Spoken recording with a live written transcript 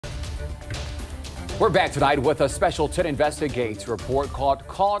We're back tonight with a special 10 Investigates report called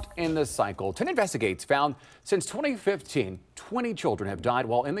Caught in the Cycle. 10 Investigates found since 2015, 20 children have died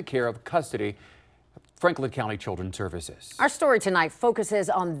while in the care of custody Franklin County Children's Services. Our story tonight focuses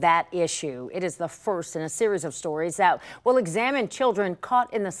on that issue. It is the first in a series of stories that will examine children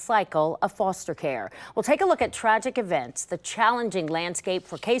caught in the cycle of foster care. We'll take a look at tragic events, the challenging landscape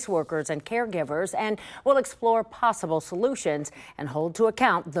for caseworkers and caregivers, and we'll explore possible solutions and hold to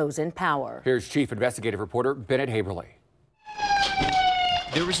account those in power. Here's Chief Investigative Reporter Bennett Haberly.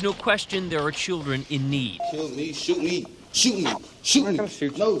 There is no question there are children in need. Kill me, shoot me, shoot me, shoot me.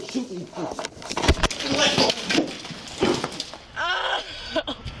 Shoot no, shoot me.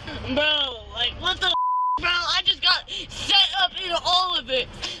 Bro, like, what the bro? I just got set up in all of it.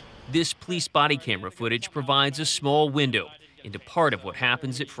 This police body camera footage provides a small window into part of what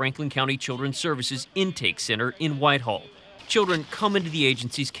happens at Franklin County Children's Services Intake Center in Whitehall. Children come into the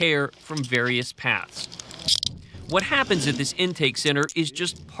agency's care from various paths. What happens at this intake center is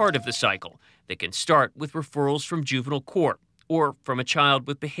just part of the cycle that can start with referrals from juvenile court or from a child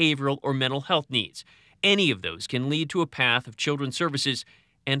with behavioral or mental health needs. Any of those can lead to a path of children's services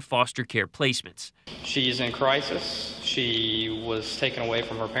and foster care placements. She's in crisis. She was taken away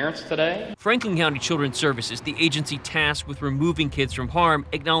from her parents today. Franklin County Children's Services, the agency tasked with removing kids from harm,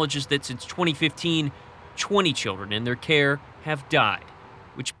 acknowledges that since 2015, 20 children in their care have died,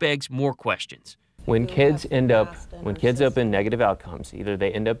 which begs more questions. When kids end up in negative outcomes, either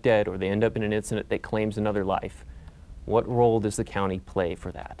they end up dead or they end up in an incident that claims another life, what role does the county play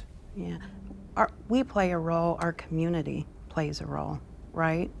for that? Yeah, we play a role, our community plays a role,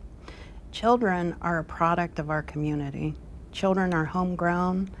 right? Children are a product of our community. Children are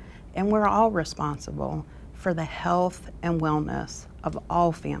homegrown, and we're all responsible for the health and wellness of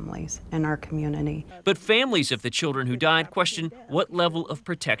all families in our community. But families of the children who died question what level of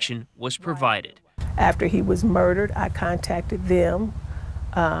protection was provided. After he was murdered, I contacted them.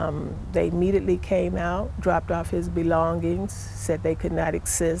 They immediately came out, dropped off his belongings, said they could not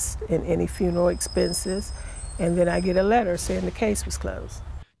assist in any funeral expenses, and then I get a letter saying the case was closed.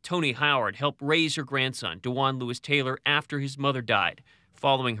 Tony Howard helped raise her grandson, DeJuan Lewis Taylor, after his mother died.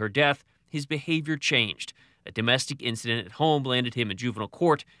 Following her death, his behavior changed. A domestic incident at home landed him in juvenile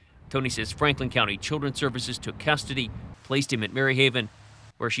court. Tony says Franklin County Children's Services took custody, placed him at Maryhaven,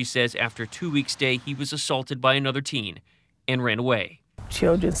 where she says after a 2-week stay, he was assaulted by another teen and ran away.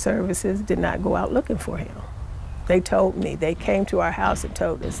 Children's Services did not go out looking for him. They told me, they came to our house and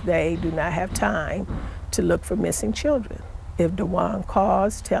told us they do not have time to look for missing children. If DeJuan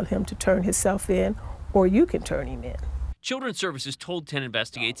calls, tell him to turn himself in, or you can turn him in. Children's Services told 10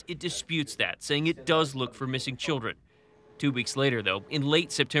 Investigates it disputes that, saying it does look for missing children. 2 weeks later, though, in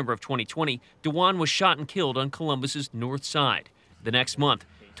late September of 2020, DeJuan was shot and killed on Columbus's north side. The next month,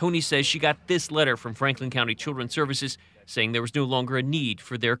 Tony says she got this letter from Franklin County Children's Services saying there was no longer a need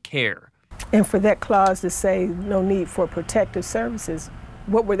for their care. And for that clause to say no need for protective services,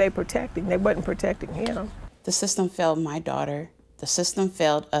 what were they protecting? They wasn't protecting him. The system failed my daughter. The system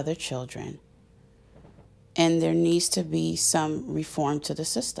failed other children. And there needs to be some reform to the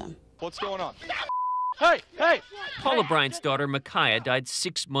system. What's going on? Hey, hey! Paula Bryant's daughter, Micaiah, died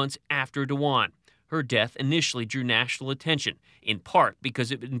 6 months after DeJuan. Her death initially drew national attention, in part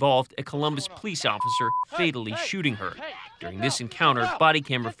because it involved a Columbus police officer fatally shooting her. During this encounter, body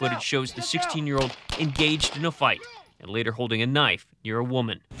camera footage shows the 16-year-old engaged in a fight and later holding a knife near a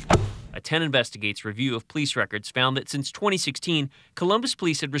woman. A 10 Investigates review of police records found that since 2016, Columbus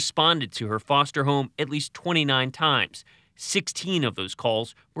police had responded to her foster home at least 29 times. 16 of those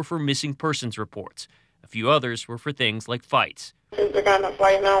calls were for missing persons reports. A few others were for things like fights. They're gonna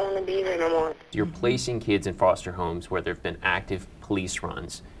fight and I don't want to be here no more. You're placing kids in foster homes where there have been active police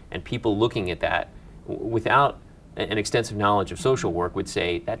runs, and people looking at that without an extensive knowledge of social work would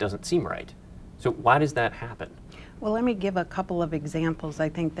say that doesn't seem right. So why does that happen? Well, let me give a couple of examples, I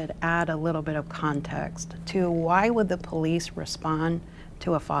think, that add a little bit of context to why would the police respond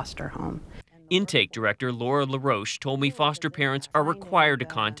to a foster home. Intake Director Laura LaRoche told me foster parents are required to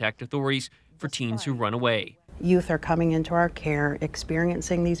contact authorities for teens who run away. Youth are coming into our care,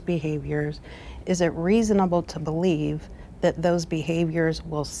 experiencing these behaviors. Is it reasonable to believe that those behaviors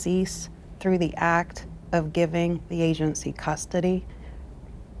will cease through the act of giving the agency custody?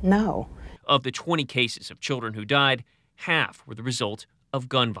 No. Of the 20 cases of children who died, half were the result of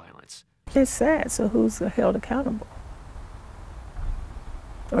gun violence. It's sad, so who's held accountable?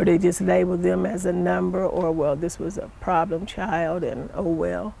 Or they just label them as a number, or, well, this was a problem child and, oh,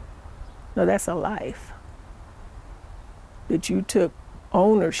 well. No, that's a life that you took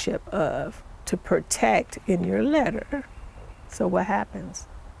ownership of to protect in your letter. So what happens?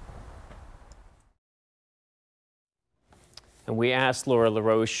 And we asked Laura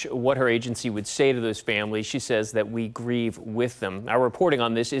LaRoche what her agency would say to those families. She says that we grieve with them. Our reporting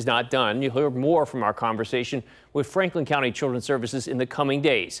on this is not done. You'll hear more from our conversation with Franklin County Children's Services in the coming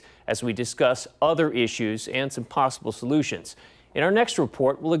days as we discuss other issues and some possible solutions. In our next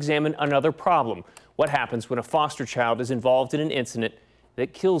report, we'll examine another problem. What happens when a foster child is involved in an incident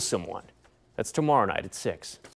that kills someone? That's tomorrow night at 6.